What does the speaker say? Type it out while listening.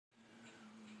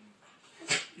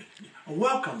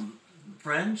Welcome,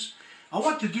 friends. I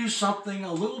want to do something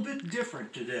a little bit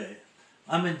different today.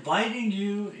 I'm inviting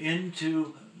you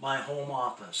into my home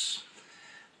office.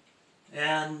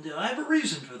 And I have a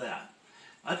reason for that.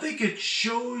 I think it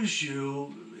shows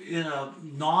you in a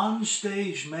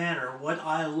non-staged manner what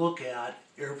I look at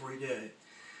every day.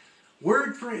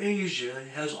 Word for Asia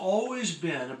has always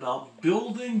been about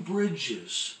building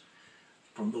bridges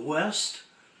from the west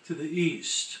to the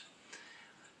east.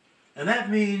 And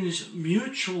that means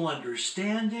mutual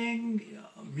understanding,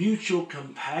 mutual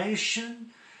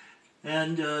compassion,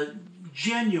 and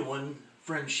genuine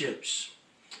friendships.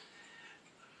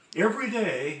 Every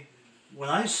day, when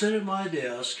I sit at my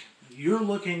desk, you're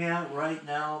looking at right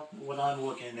now what I'm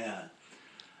looking at.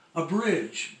 A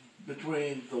bridge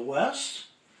between the West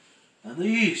and the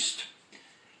East.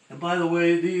 And by the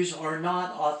way, these are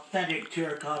not authentic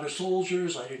terracotta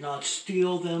soldiers. I did not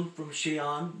steal them from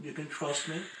Xi'an. You can trust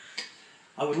me.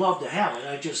 I would love to have it,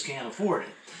 I just can't afford it.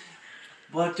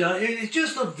 But it's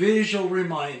just a visual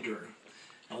reminder.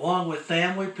 Along with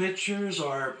family pictures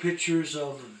are pictures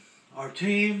of our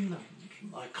team.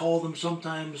 I call them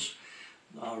sometimes,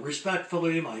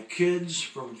 respectfully, my kids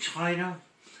from China.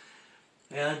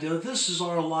 And this is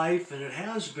our life, and it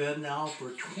has been now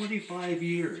for 25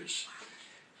 years.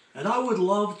 And I would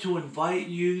love to invite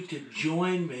you to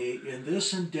join me in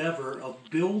this endeavor of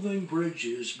building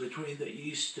bridges between the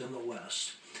East and the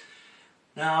West.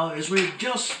 Now, as we've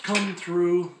just come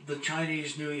through the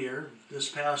Chinese New Year this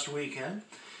past weekend,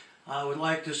 I would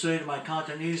like to say to my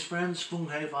Cantonese friends, Fung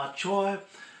Hei Fa Choi,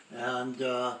 and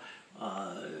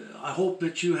I hope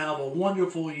that you have a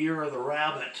wonderful year of the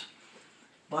rabbit.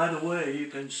 By the way, you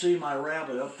can see my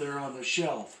rabbit up there on the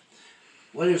shelf.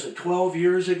 What is it, 12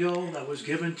 years ago, that was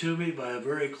given to me by a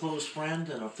very close friend,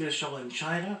 an official in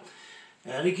China.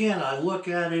 And again, I look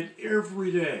at it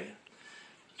every day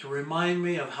to remind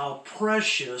me of how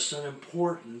precious and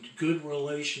important good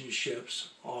relationships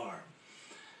are.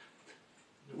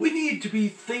 We need to be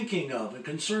thinking of and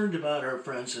concerned about our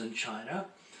friends in China.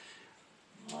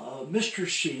 Mr.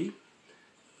 Xi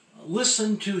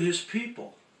listened to his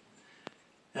people,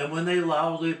 and when they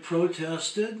loudly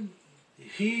protested,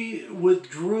 he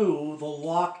withdrew the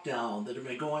lockdown that had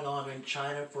been going on in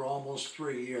China for almost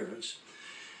 3 years.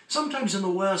 Sometimes in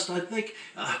the West, I think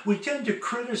we tend to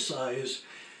criticize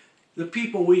the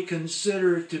people we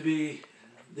consider to be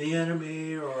the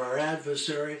enemy or our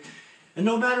adversary, and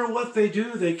no matter what they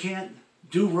do, they can't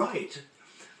do right.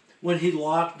 When he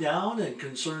locked down and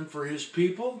concerned for his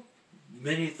people,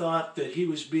 many thought that he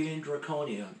was being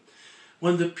draconian.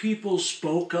 When the people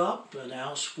spoke up and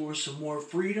asked for some more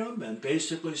freedom and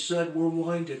basically said, we're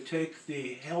willing to take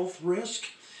the health risk,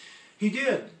 he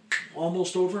did,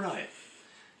 almost overnight.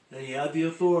 And he had the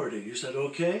authority. He said,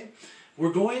 okay,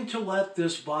 we're going to let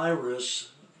this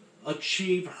virus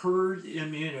achieve herd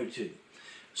immunity,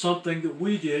 something that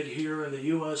we did here in the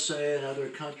USA and other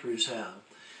countries have.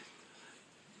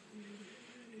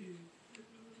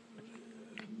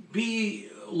 Be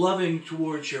loving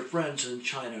towards your friends in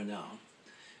China now.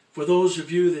 For those of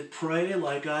you that pray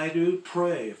like I do,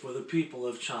 pray for the people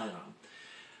of China.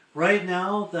 Right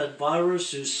now, that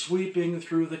virus is sweeping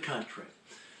through the country.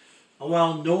 And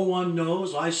while no one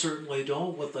knows, I certainly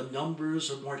don't, what the numbers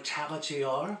of mortality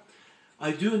are,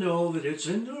 I do know that it's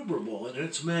innumerable and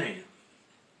it's many,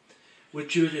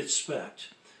 which you'd expect.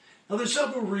 Now, there's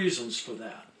several reasons for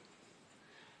that.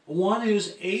 One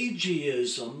is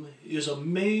ageism is a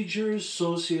major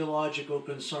sociological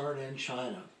concern in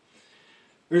China.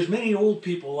 There's many old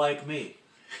people like me,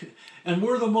 and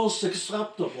we're the most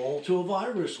susceptible to a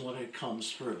virus when it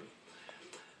comes through.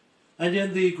 And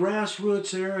in the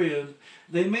grassroots area,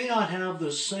 they may not have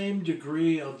the same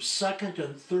degree of second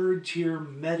and third tier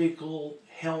medical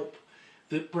help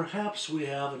that perhaps we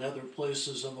have in other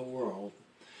places in the world.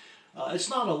 It's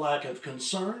not a lack of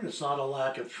concern, it's not a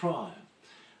lack of trying,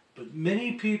 but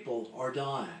many people are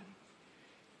dying.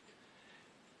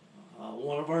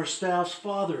 One of our staff's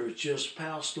fathers just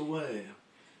passed away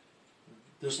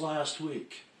this last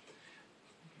week.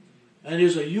 And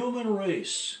as a human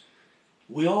race,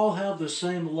 we all have the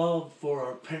same love for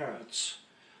our parents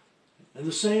and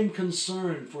the same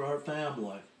concern for our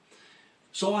family.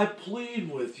 So I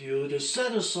plead with you to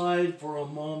set aside for a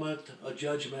moment a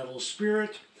judgmental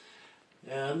spirit,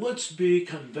 and let's be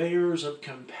conveyors of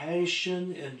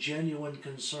compassion and genuine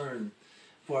concern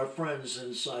for our friends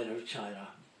inside of China.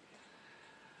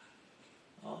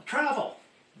 Travel.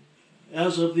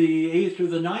 As of the 8th through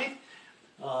the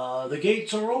 9th, the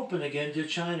gates are open again to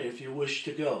China if you wish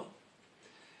to go.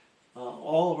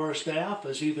 All of our staff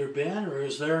has either been or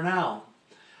is there now.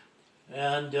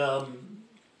 And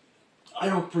I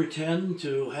don't pretend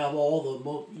to have all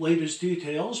the latest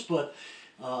details, but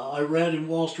I read in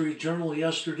Wall Street Journal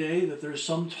yesterday that there's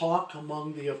some talk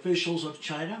among the officials of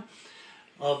China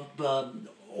of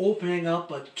opening up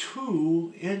a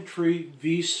 2-entry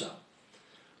visa.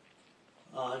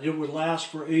 It would last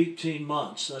for 18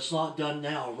 months. That's not done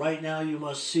now. Right now you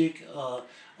must seek a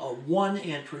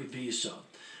 1-entry visa.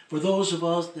 For those of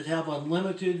us that have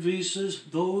unlimited visas,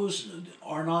 those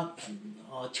are not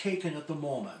taken at the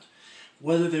moment.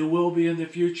 Whether they will be in the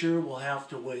future, we'll have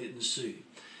to wait and see.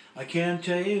 I can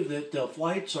tell you that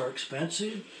flights are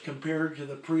expensive compared to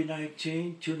the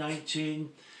pre-2019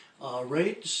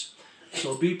 rates,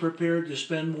 so be prepared to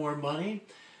spend more money.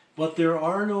 But there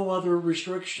are no other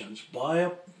restrictions. Buy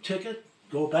a ticket,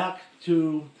 go back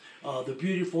to the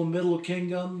beautiful Middle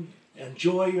Kingdom,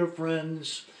 enjoy your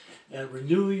friends, and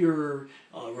renew your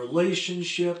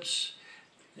relationships,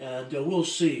 and we'll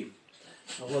see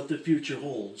what the future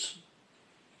holds.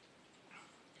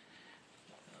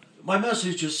 My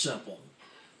message is simple.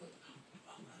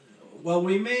 While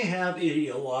we may have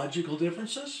ideological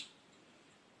differences,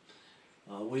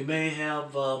 we may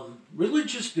have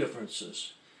religious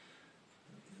differences,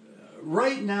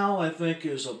 right now I think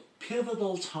is a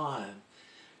pivotal time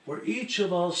for each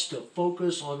of us to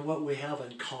focus on what we have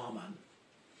in common.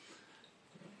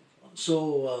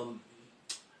 So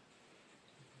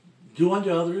do unto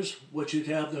others what you'd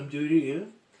have them do to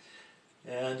you.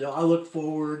 And I look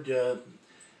forward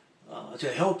to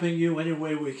helping you any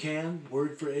way we can.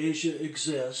 Word for Asia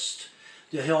exists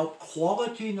to help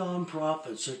quality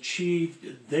nonprofits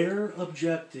achieve their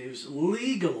objectives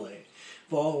legally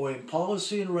following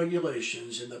policy and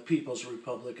regulations in the People's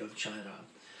Republic of China.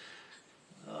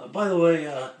 By the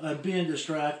way, I'm being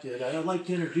distracted. I'd like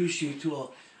to introduce you to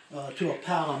a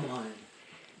pal of mine.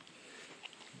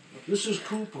 This is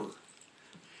Cooper.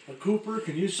 Cooper,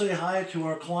 can you say hi to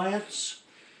our clients?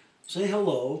 Say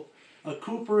hello.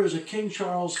 Cooper is a King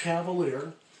Charles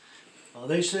Cavalier.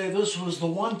 They say this was the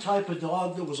one type of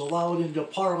dog that was allowed into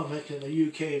Parliament in the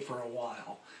UK for a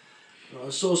while.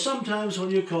 So sometimes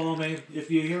when you call me, if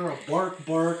you hear a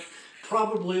bark,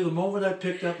 probably the moment I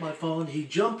picked up my phone, he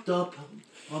jumped up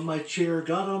on my chair,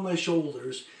 got on my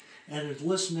shoulders, and is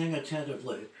listening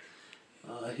attentively.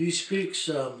 He speaks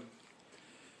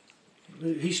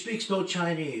no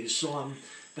Chinese, so on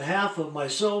behalf of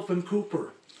myself and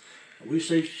Cooper, we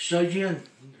say, 再见,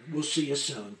 we'll see you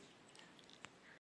soon.